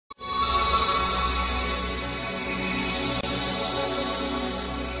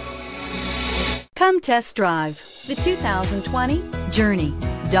Come test drive the 2020 Journey.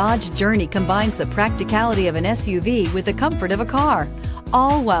 Dodge Journey combines the practicality of an SUV with the comfort of a car,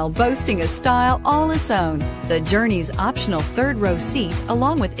 all while boasting a style all its own. The Journey's optional third-row seat,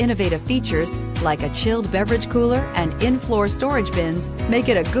 along with innovative features like a chilled beverage cooler and in-floor storage bins, make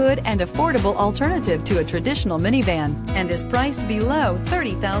it a good and affordable alternative to a traditional minivan and is priced below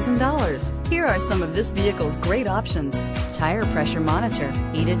 $30,000. Here are some of this vehicle's great options: tire pressure monitor,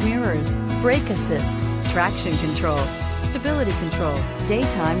 heated mirrors, brake assist, traction control, stability control,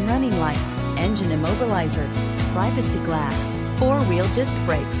 daytime running lights, engine immobilizer, privacy glass, four-wheel disc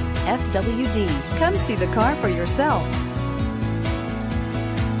brakes, FWD. Come see the car for yourself.